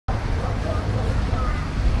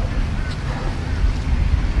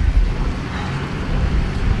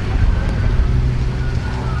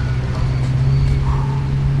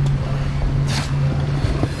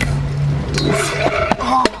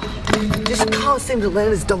can't seem to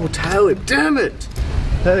land this double tail whip, damn it!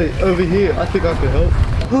 Hey, over here, I think I can help.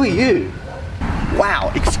 Who are you?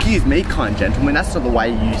 Wow, excuse me, kind gentlemen, that's not the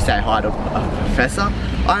way you say hi to a professor.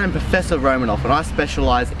 I am Professor Romanoff and I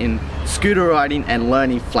specialise in scooter riding and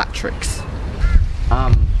learning flat tricks.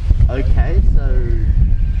 Okay, so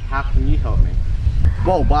how can you help me?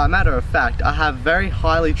 Well, by a matter of fact, I have very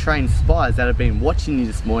highly trained spies that have been watching you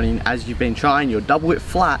this morning as you've been trying your double whip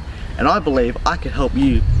flat, and I believe I could help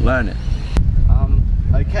you learn it.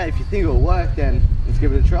 Okay, if you think it'll work, then let's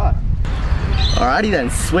give it a try. Alrighty then,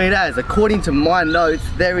 sweet as. According to my notes,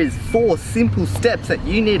 there is 4 simple steps that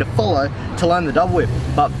you need to follow to learn the double whip.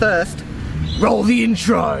 But first, roll the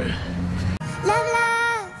intro. Love,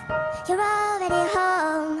 love, you're already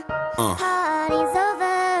home. Party's over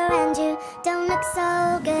and you don't look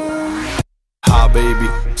so good. Ha baby,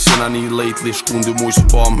 sina një lately, shkundi muj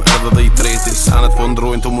s'pom edhe dhe I treti. Sanet po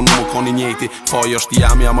ndrojnë të më koni njeti. Po jo është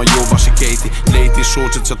jam ma jo bashiketi. Leti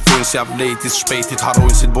shoqet që t'thojnë s'jap leti s'shpejtit.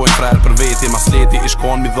 Harrojnë si t'bojnë frerë për veti. Mas leti ish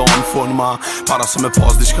kon mi dhonë fun ma. Para se me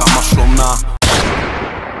pas diçka ma shumë na.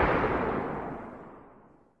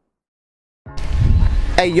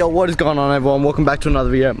 Hey yo, what is going on everyone? Welcome back to another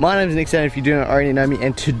video. My name is Nick Sand if you do not already know me,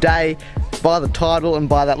 and today, by the title and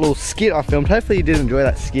by that little skit I filmed, hopefully you did enjoy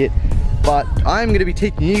that skit, but I'm going to be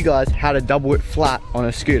teaching you guys how to double whip flat on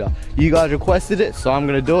a scooter. You guys requested it, so I'm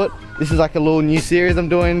going to do it. This is like a little new series I'm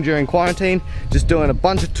doing during quarantine, just doing a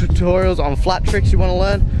bunch of tutorials on flat tricks you want to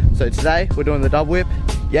learn. So today we're doing the double whip.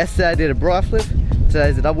 Yesterday I did a bri flip,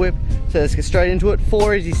 today's the double whip. So let's get straight into it.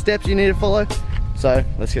 4 easy steps you need to follow, so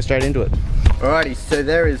let's get straight into it. Alrighty, so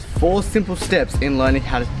there is 4 simple steps in learning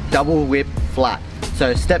how to double whip flat.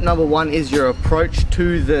 So step number 1 is your approach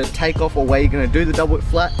to the takeoff or where you're going to do the double whip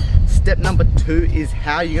flat. Step number 2 is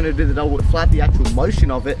how you're going to do the double whip flat, the actual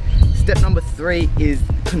motion of it. Step number 3 is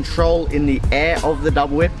control in the air of the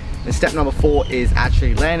double whip. And step number 4 is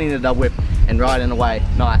actually landing the double whip and riding away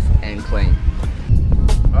nice and clean.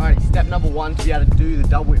 Alrighty, step number 1 to be able to do the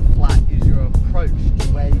double whip flat is your approach to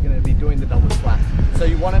where you're going to be doing the double whip flat. So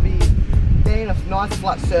you want to be in a nice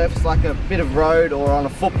flat surface like a bit of road or on a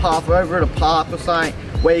footpath or over at a park or something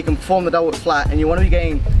where you can perform the double whip flat, and you want to be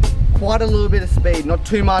getting quite a little bit of speed, not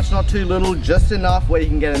too much, not too little, just enough where you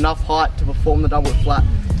can get enough height to perform the double whip flat.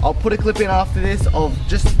 I'll put a clip in after this of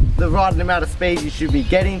just the right amount of speed you should be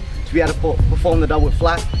getting to be able to perform the double whip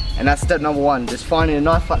flat, and that's step number 1, just finding a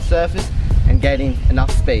nice flat surface and getting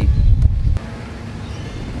enough speed.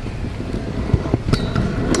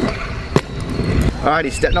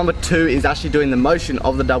 Alrighty, step number 2 is actually doing the motion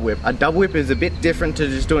of the double whip. A double whip is a bit different to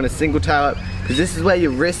just doing a single tail whip, because this is where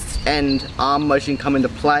your wrists and arm motion come into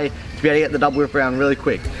play to be able to get the double whip around really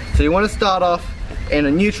quick. So you want to start off in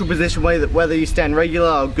a neutral position, whether you stand regular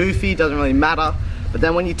or goofy, doesn't really matter. But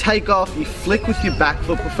then when you take off, you flick with your back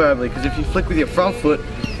foot preferably, because if you flick with your front foot's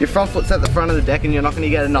at the front of the deck and you're not going to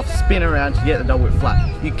get enough spin around to get the double whip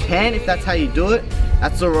flat. You can if that's how you do it,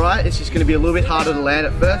 that's alright. It's just going to be a little bit harder to land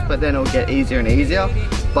at first, but then it'll get easier and easier.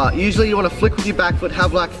 But usually you want to flick with your back foot,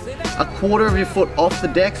 have like a quarter of your foot off the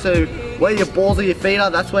deck, so where your balls of your feet are,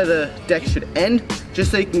 that's where the deck should end,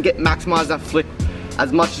 just so you can maximize that flick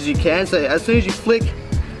as much as you can. So as soon as you flick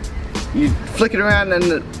it around,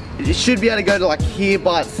 and it should be able to go to like here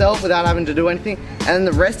by itself without having to do anything, and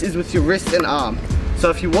the rest is with your wrist and arm. So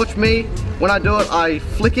if you watch me, when I do it, I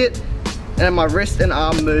flick it and my wrist and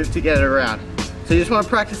arm move to get it around. So you just want to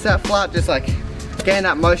practice that flat, just like getting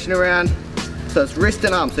that motion around. So it's wrist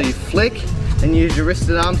and arm, so you flick and use your wrist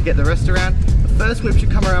and arm to get the rest around. The first whip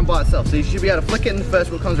should come around by itself, so you should be able to flick it and the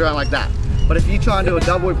first whip comes around like that. But if you try and do a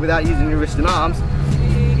double whip without using your wrist and arms,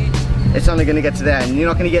 it's only going to get to there and you're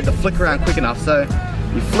not going to get the flick around quick enough. So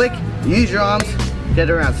you flick, you use your arms, get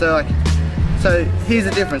it around. So here's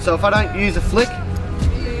the difference. So if I don't use a flick,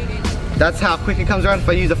 that's how quick it comes around. If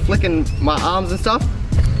I use a flick in my arms and stuff,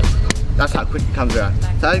 that's how quick it comes around.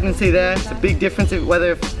 So as you can see there, it's a big difference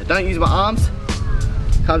whether if I don't use my arms,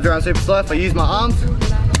 it comes around super slow. If I use my arms,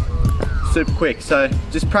 super quick. So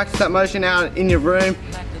just practice that motion out in your room,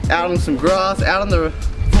 out on some grass, out on the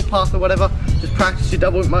footpath or whatever. Just practice your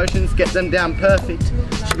double whip motions, get them down perfect.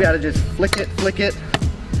 You should be able to just flick it,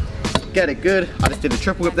 get it good. I just did a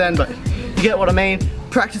triple whip then, but you get what I mean.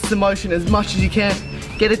 Practice the motion as much as you can.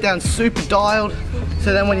 Get it down super dialed,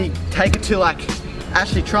 so then when you take it to like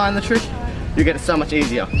actually trying the trick, you get it so much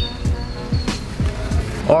easier.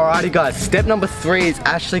 Alrighty guys, step number 3 is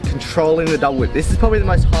actually controlling the double whip. This is probably the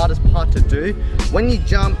most hardest part to do. When you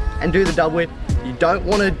jump and do the double whip, you don't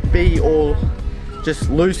want to be all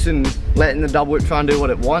just loose and letting the double whip try and do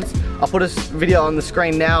what it wants. I'll put a video on the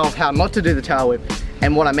screen now of how not to do the tail whip.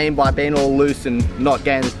 And what I mean by being all loose and not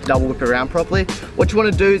getting the double whip around properly, what you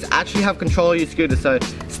want to do is actually have control of your scooter. So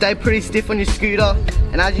stay pretty stiff on your scooter,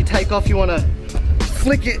 and as you take off you want to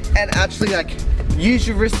flick it and actually like use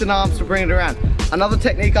your wrists and arms to bring it around. Another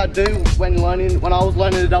technique I do when I was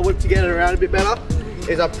learning the double whip to get it around a bit better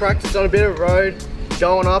is I practice on a bit of road,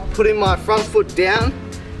 going up, putting my front foot down,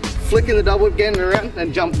 flicking the double whip, getting it around,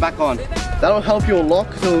 and jump back on. That'll help you a lot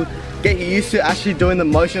because it'll get you used to actually doing the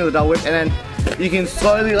motion of the double whip, and then you can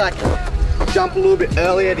slowly like jump a little bit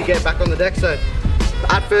earlier to get back on the deck. So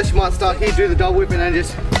at first you might start here, do the double whip, and then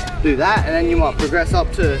just do that, and then you might progress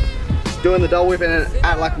up to doing the double whip and then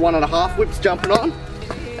at like 1.5 whips jumping on,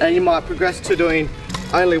 and you might progress to doing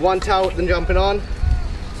only one tail whip then jumping on.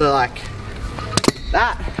 So like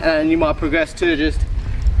that, and then you might progress to just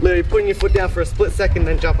literally putting your foot down for a split second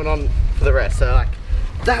then jumping on for the rest. So like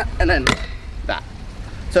that and then that.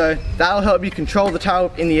 So that'll help you control the tail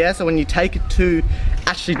whip in the air, so when you take it to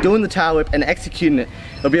actually doing the tail whip and executing it,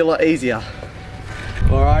 it'll be a lot easier.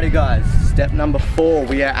 Alrighty guys, step number 4,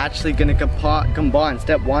 we are actually going to combine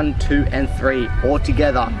step 1, 2 and 3 all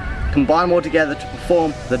together. Combine them all together to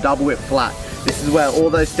perform the double whip flat. This is where all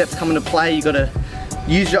those steps come into play. You got to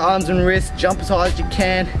use your arms and wrists, jump as high as you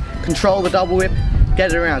can, control the double whip,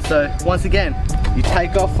 get it around. So once again, you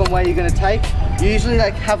take off from where you're going to take. You usually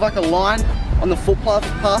like have like a line on the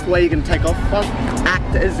footpath where you're going to take off from,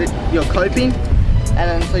 act as if you're coping, and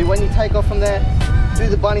then so when you take off from there, do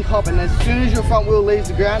the bunny hop, and as soon as your front wheel leaves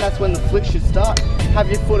the ground, that's when the flick should start. Have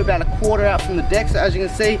your foot about 1/4 out from the deck, so as you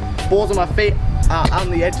can see, balls on my feet are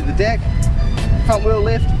on the edge of the deck. Front wheel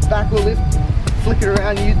lift, back wheel lift, flick it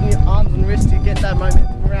around using your arms and wrists to get that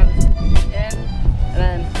momentum around as you can. And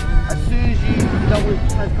then as soon as the double whip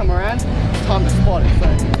has come around, it's time to spot it.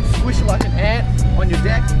 So swish it like an ant on your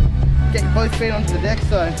deck, get both feet onto the deck,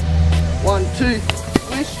 so 1, 2,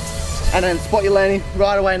 swish, and then spot your landing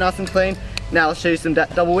right away nice and clean. Now I'll show you some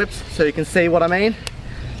double whips so you can see what I mean.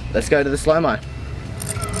 Let's go to the slow-mo.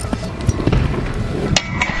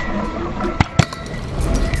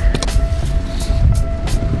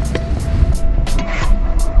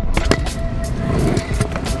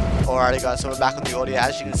 Alrighty guys, so we're back on the audio.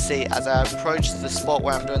 As you can see, as I approach the spot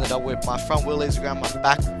where I'm doing the double whip, my front wheel leaves the ground, my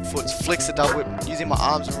back foot flicks the double whip. Using my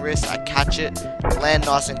arms and wrists, I catch it, land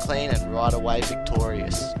nice and clean, and right away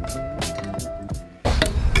victorious.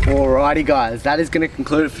 Alrighty guys, that is going to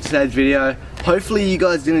conclude it for today's video. Hopefully you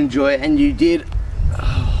guys did enjoy it, and you did. Oh,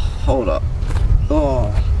 hold up.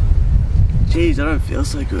 Oh, jeez, I don't feel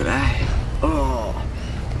so good, eh?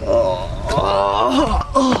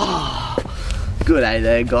 Good, eh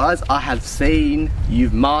there guys. I have seen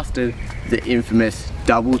you've mastered the infamous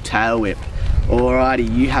double tail whip.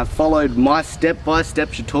 Alrighty, you have followed my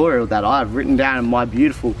step-by-step tutorial that I have written down in my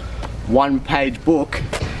beautiful 1-page book,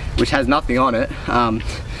 which has nothing on it.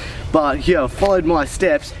 But you have followed my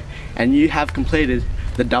steps and you have completed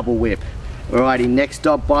the double whip. Alrighty, next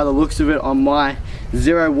up, by the looks of it on my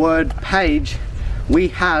 0-word page, we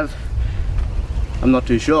have, I'm not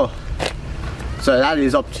too sure. So that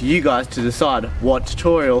is up to you guys to decide what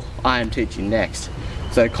tutorial I am teaching next.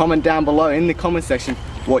 So comment down below in the comment section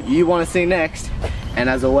what you want to see next. And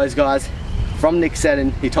as always guys, from Nick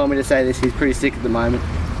Seddon, he told me to say this, he's pretty sick at the moment.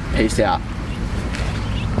 Peace out.